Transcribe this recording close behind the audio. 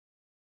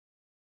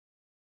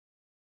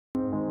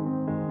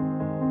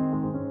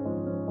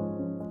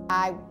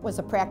I was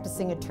a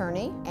practicing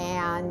attorney,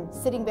 and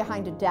sitting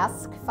behind a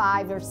desk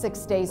 5 or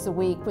 6 days a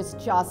week was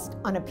just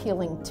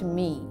unappealing to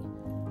me.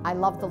 I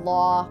love the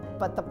law,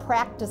 but the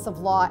practice of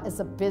law as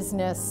a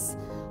business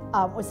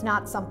was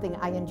not something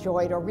I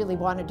enjoyed or really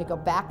wanted to go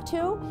back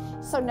to.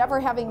 So never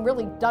having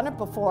really done it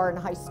before in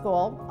high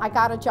school, I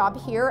got a job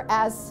here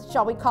as,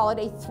 shall we call it,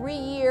 a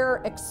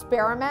 3-year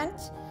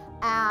experiment.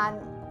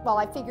 And well,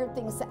 I figured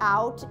things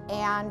out,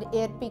 and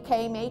it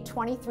became a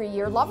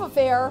 23-year love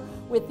affair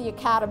with the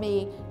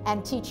Academy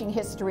and teaching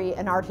history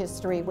and art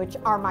history, which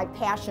are my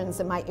passions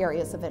and my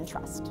areas of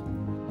interest.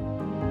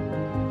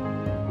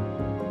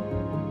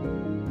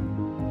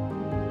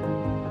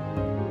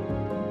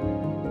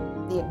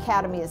 The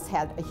Academy has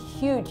had a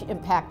huge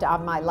impact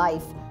on my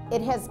life.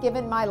 It has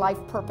given my life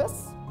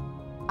purpose.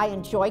 I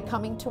enjoy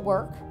coming to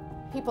work.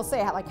 People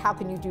say, like, how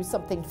can you do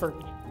something for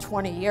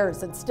 20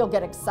 years and still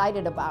get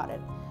excited about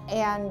it?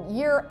 And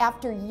year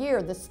after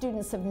year, the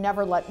students have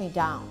never let me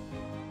down.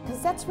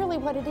 Because that's really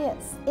what it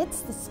is.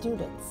 It's the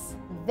students.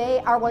 They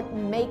are what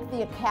make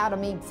the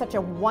Academy such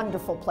a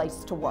wonderful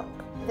place to work.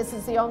 This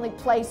is the only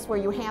place where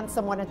you hand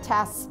someone a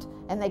test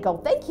and they go,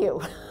 thank you,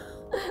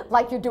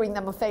 like you're doing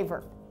them a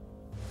favor.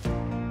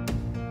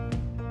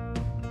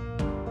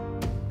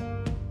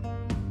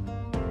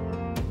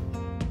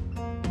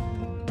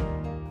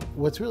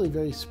 What's really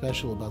very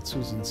special about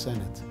Susan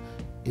Sennett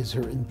is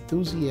her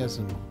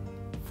enthusiasm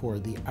for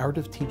the art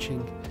of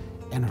teaching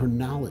and her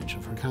knowledge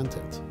of her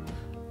content.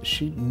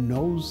 She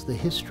knows the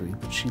history,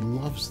 but she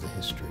loves the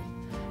history.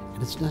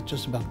 And it's not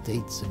just about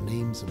dates and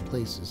names and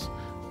places,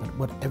 but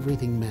what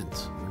everything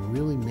meant, and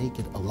really make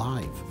it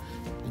alive.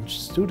 And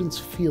students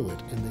feel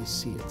it and they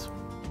see it.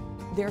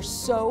 They're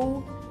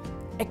so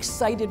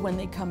excited when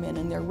they come in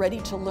and they're ready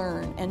to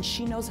learn, and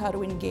she knows how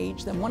to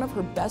engage them. One of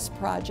her best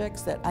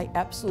projects that I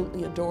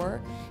absolutely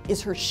adore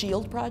is her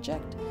shield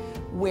project,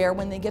 where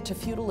when they get to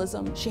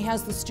feudalism, she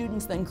has the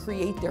students then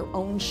create their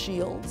own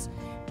shields,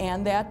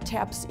 and that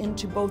taps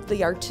into both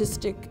the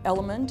artistic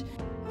element,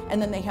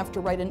 and then they have to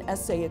write an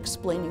essay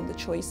explaining the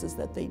choices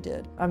that they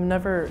did. I've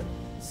never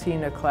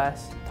seen a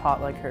class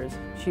taught like hers.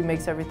 She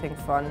makes everything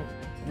fun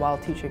while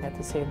teaching at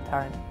the same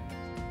time.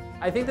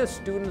 I think the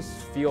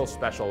students feel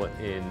special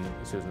in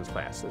Susan's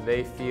class.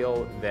 They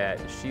feel that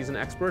she's an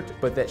expert,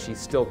 but that she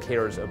still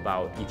cares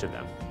about each of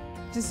them.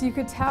 Just you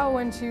could tell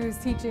when she was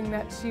teaching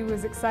that she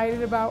was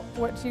excited about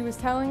what she was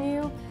telling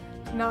you,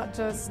 not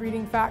just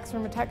reading facts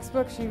from a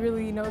textbook. She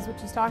really knows what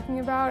she's talking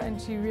about and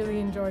she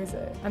really enjoys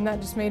it. And that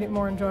just made it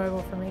more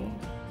enjoyable for me.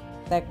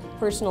 That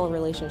personal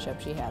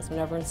relationship she has.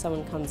 Whenever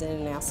someone comes in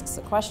and asks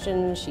a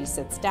question, she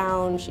sits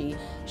down, she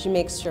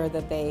makes sure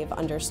that they've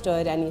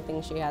understood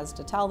anything she has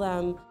to tell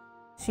them.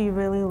 She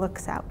really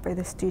looks out for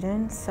the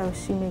students, so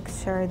she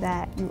makes sure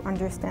that you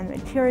understand the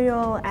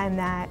material and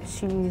that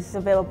she's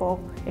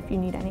available if you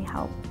need any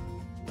help.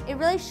 It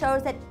really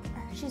shows that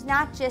she's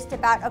not just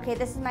about, okay,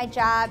 this is my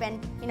job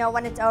and, you know,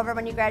 when it's over,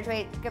 when you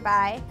graduate,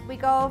 goodbye. We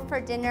go for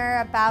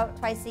dinner about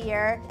twice a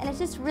year, and it's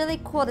just really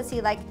cool to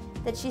see, like,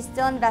 that she's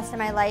still invested in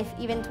my life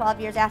even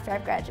 12 years after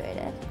I've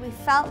graduated. We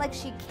felt like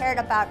she cared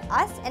about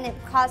us, and it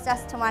caused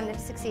us to want to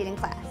succeed in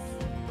class.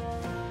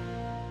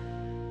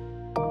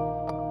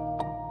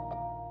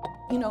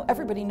 You know,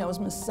 everybody knows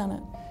Miss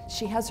Sennett.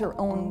 She has her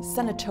own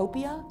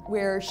Sennetopia,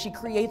 where she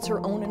creates her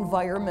own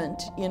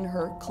environment in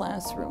her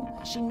classroom.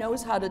 She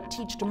knows how to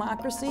teach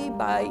democracy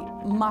by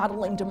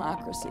modeling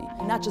democracy.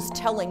 Not just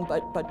telling,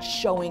 but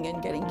showing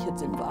and getting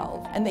kids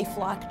involved. And they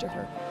flock to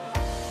her.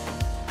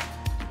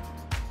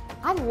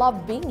 I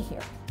love being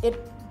here.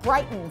 It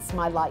brightens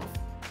my life.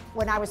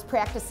 When I was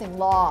practicing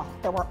law,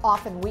 there were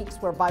often weeks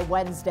where by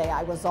Wednesday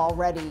I was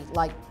already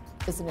like,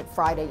 isn't it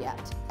Friday yet?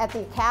 At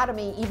the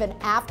Academy, even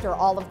after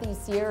all of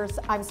these years,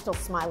 I'm still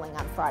smiling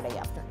on Friday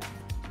afternoon.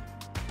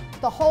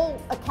 The whole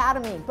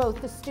Academy,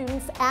 both the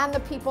students and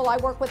the people I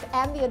work with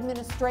and the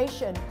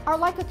administration, are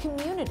like a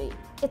community.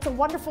 It's a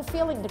wonderful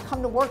feeling to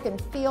come to work and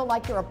feel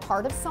like you're a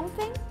part of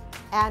something,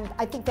 and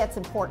I think that's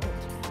important.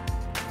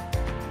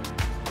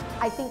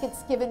 I think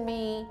it's given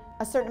me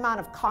a certain amount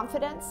of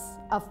confidence,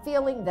 a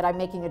feeling that I'm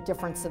making a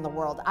difference in the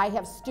world. I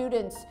have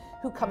students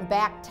who come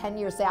back 10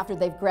 years after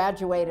they've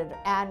graduated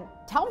and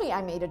tell me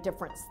I made a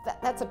difference.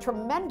 That's a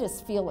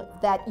tremendous feeling,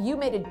 that you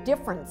made a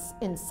difference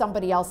in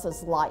somebody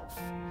else's life.